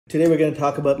Today we're going to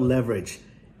talk about leverage.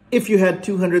 If you had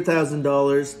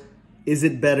 $200,000, is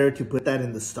it better to put that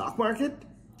in the stock market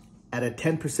at a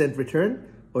 10% return?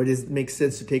 Or does it make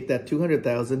sense to take that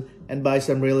 $200,000 and buy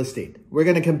some real estate? We're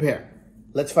going to compare.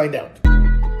 Let's find out.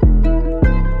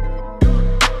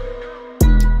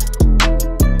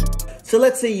 So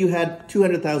let's say you had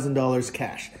 $200,000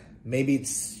 cash. Maybe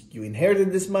you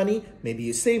inherited this money, maybe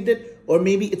you saved it, or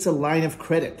maybe it's a line of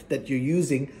credit that you're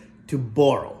using to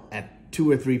borrow at 2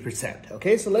 or 3%.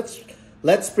 Okay, so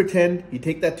let's pretend you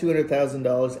take that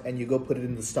 $200,000 and you go put it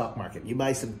in the stock market. You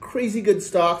buy some crazy good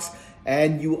stocks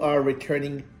and you are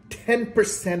returning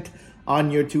 10%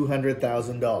 on your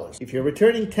 $200,000. If you're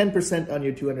returning 10% on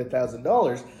your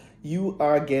 $200,000, you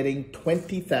are getting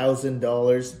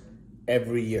 $20,000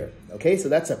 every year. Okay, so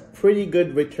that's a pretty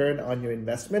good return on your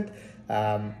investment,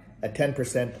 a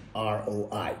 10%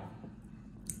 ROI.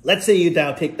 Let's say you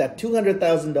now take that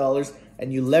 $200,000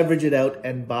 and you leverage it out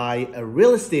and buy a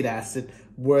real estate asset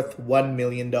worth $1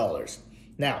 million.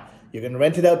 Now, you're going to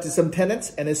rent it out to some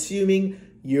tenants, and assuming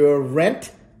your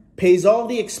rent pays all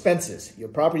the expenses, your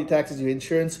property taxes, your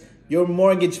insurance, your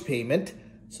mortgage payment,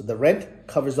 so the rent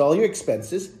covers all your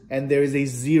expenses and there is a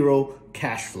zero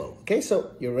cash flow. Okay,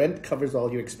 so your rent covers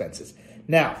all your expenses.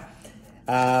 Now,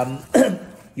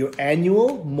 your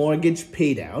annual mortgage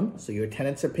paydown, so your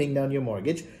tenants are paying down your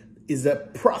mortgage, is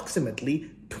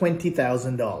approximately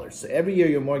 $20,000. So every year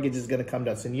your mortgage is going to come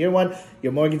down. So in year one,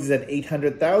 your mortgage is at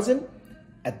 $800,000.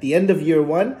 At the end of year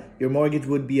one, your mortgage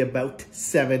would be about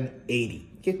 $780,000.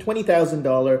 Okay,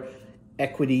 $20,000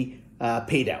 equity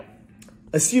paydown.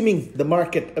 Assuming the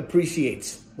market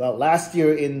appreciates. Well, last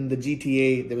year in the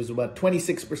GTA, there was about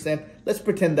 26%. Let's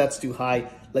pretend that's too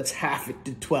high. Let's half it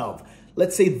to 12.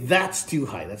 Let's say that's too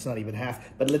high. That's not even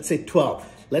half, but let's say 12.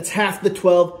 Let's half the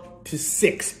 12 to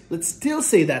 6. Let's still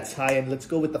say that's high, and let's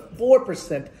go with the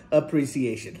 4%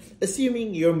 appreciation.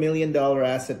 Assuming your $1 million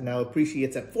asset now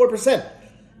appreciates at 4%,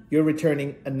 you're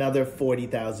returning another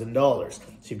 $40,000. So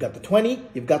you've got the 20,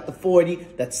 you've got the 40,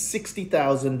 that's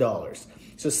 $60,000.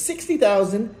 So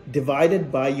 60,000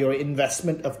 divided by your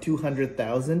investment of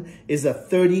 200,000 is a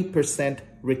 30%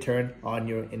 return on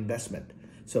your investment.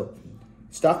 So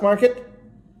stock market,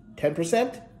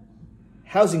 10%,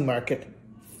 housing market,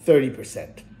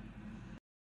 30%.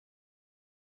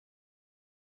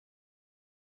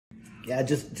 Yeah,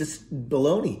 just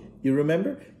baloney. You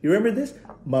remember? You remember this?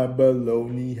 My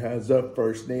baloney has a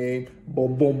first name.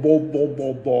 Boom, boom, boom, boom,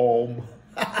 boom, boom.